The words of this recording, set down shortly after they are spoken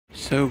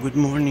So good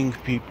morning,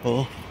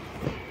 people.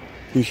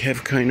 We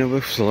have kind of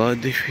a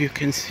flood, if you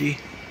can see,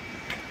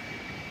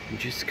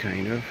 just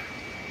kind of,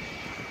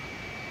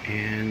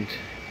 and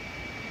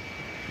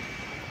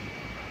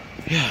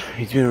yeah,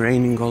 it's been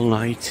raining all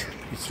night.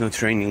 It's not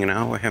raining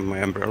now. I have my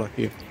umbrella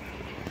here,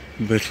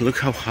 but look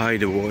how high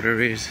the water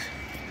is.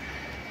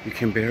 You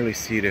can barely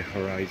see the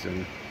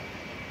horizon.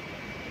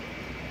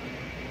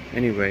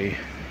 Anyway,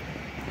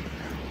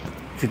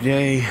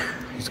 today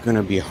is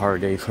gonna be a hard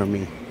day for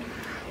me.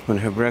 I'm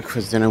gonna have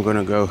breakfast, then I'm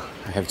gonna go.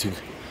 I have to go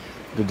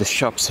to the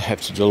shops. I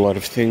have to do a lot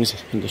of things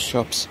in the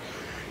shops.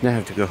 Then I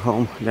have to go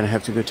home. Then I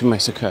have to go to my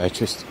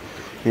psychiatrist.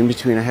 In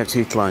between, I have to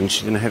eat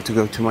lunch. Then I have to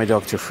go to my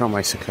doctor from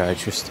my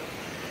psychiatrist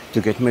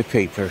to get my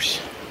papers.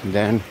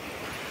 Then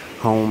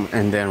home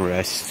and then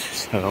rest.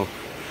 So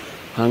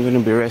I'm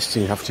gonna be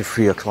resting after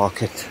 3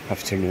 o'clock at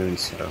afternoon,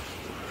 so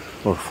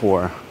or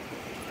 4.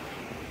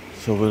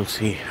 So we'll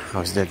see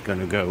how's that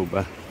gonna go.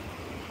 But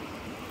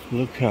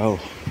look how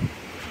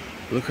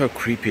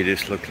creepy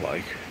this looks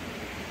like.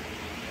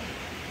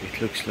 It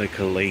looks like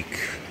a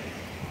lake.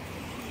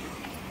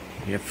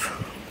 Yep.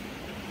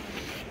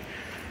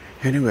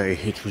 Anyway,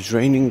 it was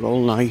raining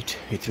all night.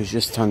 It was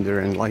just thunder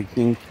and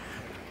lightning.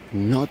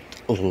 Not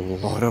a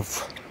lot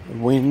of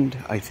wind.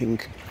 I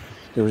think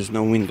there was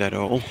no wind at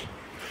all,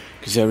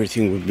 because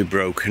everything would be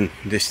broken.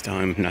 This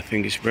time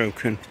nothing is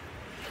broken.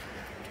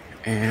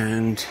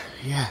 And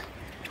yeah,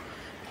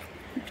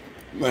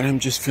 but I'm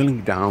just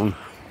feeling down.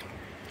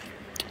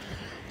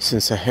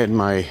 Since I had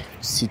my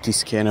CT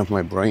scan of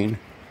my brain,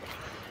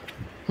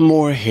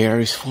 more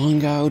hair is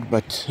falling out,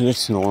 but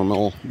that's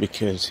normal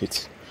because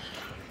it's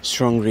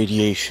strong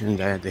radiation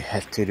that they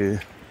had to do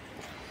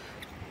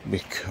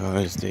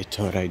because they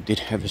thought I did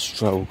have a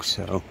stroke.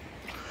 So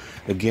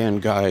again,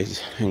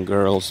 guys and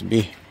girls,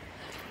 be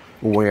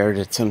aware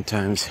that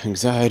sometimes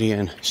anxiety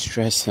and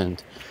stress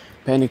and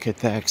panic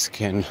attacks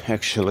can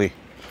actually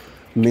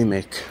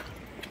mimic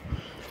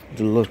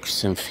the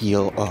looks and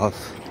feel of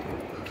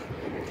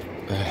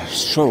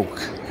stroke.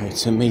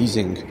 It's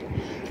amazing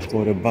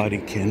what a body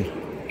can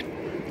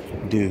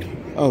do.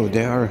 Oh,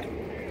 they are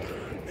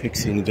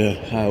fixing the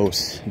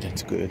house.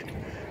 That's good.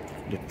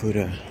 They put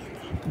a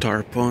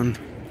tarp on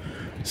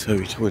so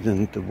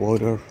the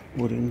water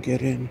wouldn't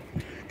get in.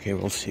 Okay,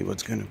 we'll see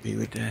what's gonna be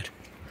with that.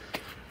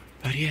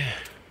 But yeah,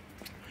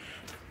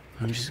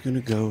 I'm just gonna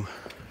go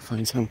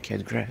find some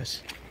cat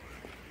grass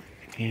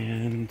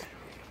and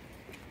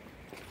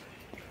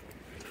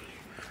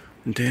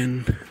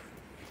then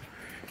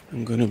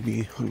I'm gonna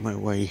be on my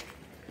way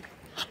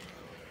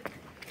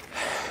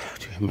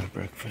to have my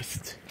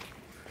breakfast.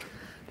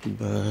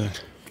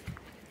 But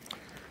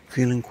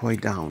feeling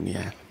quite down,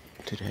 yeah,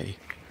 today.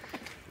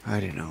 I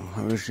don't know.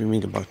 I was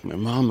dreaming about my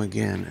mom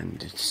again,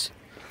 and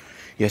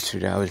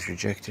yesterday I was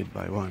rejected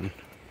by one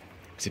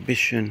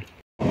exhibition.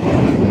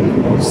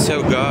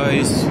 So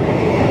guys,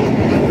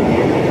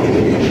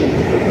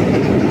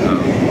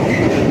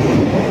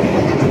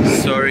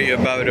 sorry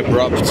about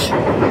abrupt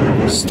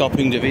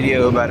stopping the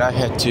video, but I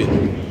had to.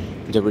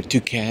 There were 2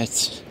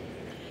 cats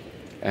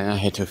and I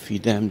had to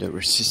feed them. They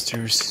were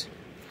sisters,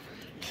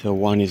 so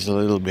one is a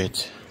little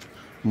bit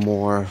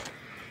more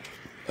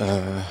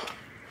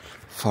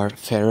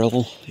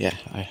feral. Yeah,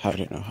 I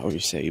don't know how you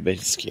say, but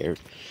it's scared.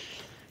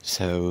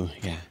 So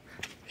yeah,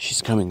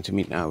 she's coming to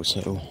me now.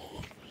 So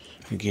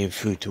I gave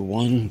food to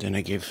one, then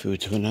I gave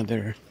food to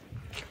another.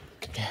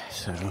 Yeah,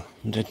 so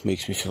that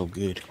makes me feel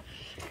good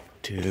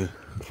to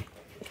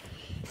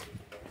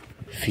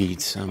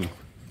feed some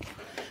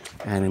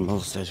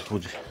animals that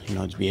would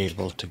not be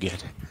able to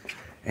get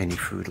any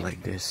food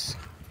like this.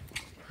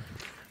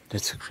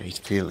 That's a great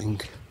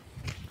feeling.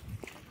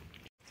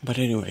 But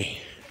anyway,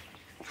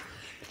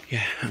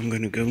 yeah, I'm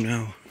gonna go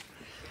now.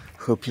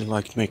 Hope you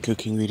liked my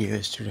cooking video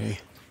yesterday.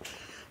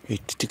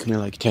 It took me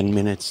like 10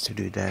 minutes to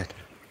do that,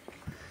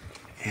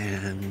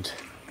 and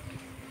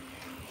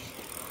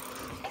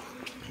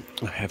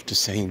I have to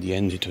say, in the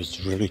end, it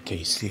was really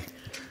tasty.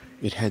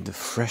 It had the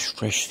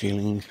fresh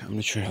feeling. I'm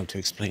not sure how to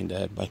explain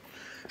that, but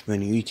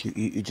when you eat,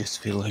 you just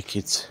feel like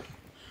it's,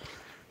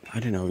 I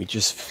don't know, it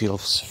just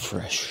feels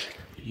fresh.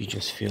 You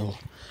just feel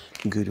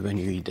good when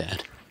you eat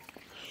that.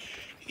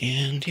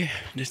 And yeah,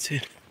 that's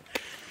it.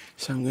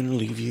 So I'm gonna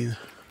leave you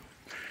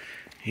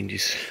in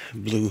this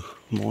blue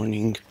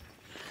morning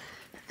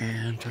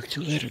and talk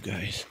to you later,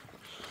 guys.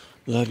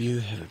 Love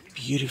you. Have a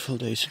beautiful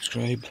day.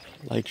 Subscribe,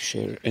 like,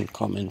 share, and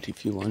comment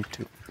if you want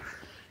to.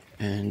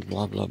 And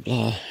blah, blah,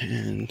 blah.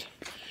 And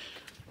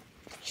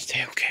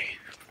stay okay.